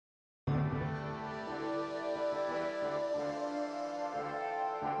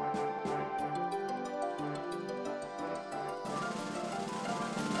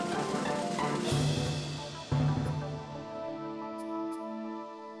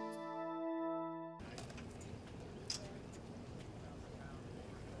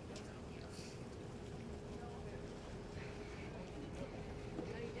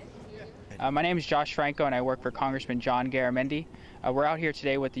My name is Josh Franco and I work for Congressman John Garamendi. We're out here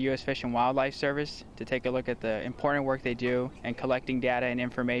today with the U.S. Fish and Wildlife Service to take a look at the important work they do in collecting data and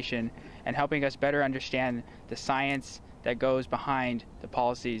information and helping us better understand the science that goes behind the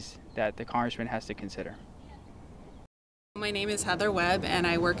policies that the Congressman has to consider. My name is Heather Webb and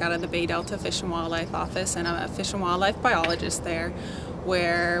I work out of the Bay Delta Fish and Wildlife Office, and I'm a fish and wildlife biologist there,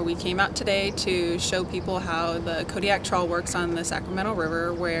 where we came out today to show people how the Kodiak trawl works on the Sacramento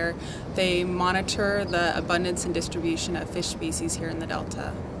River, where they monitor the abundance and distribution of fish species here in the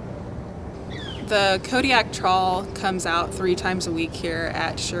Delta. The Kodiak trawl comes out 3 times a week here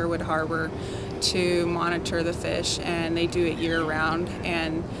at Sherwood Harbor to monitor the fish, and they do it year-round,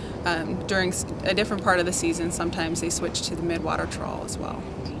 and during a different part of the season sometimes they switch to the midwater trawl as well.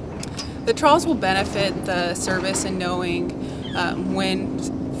 The trawls will benefit the service in knowing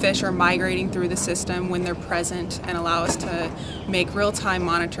when fish are migrating through the system, when they're present, and allow us to make real-time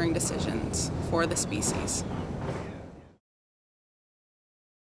monitoring decisions for the species.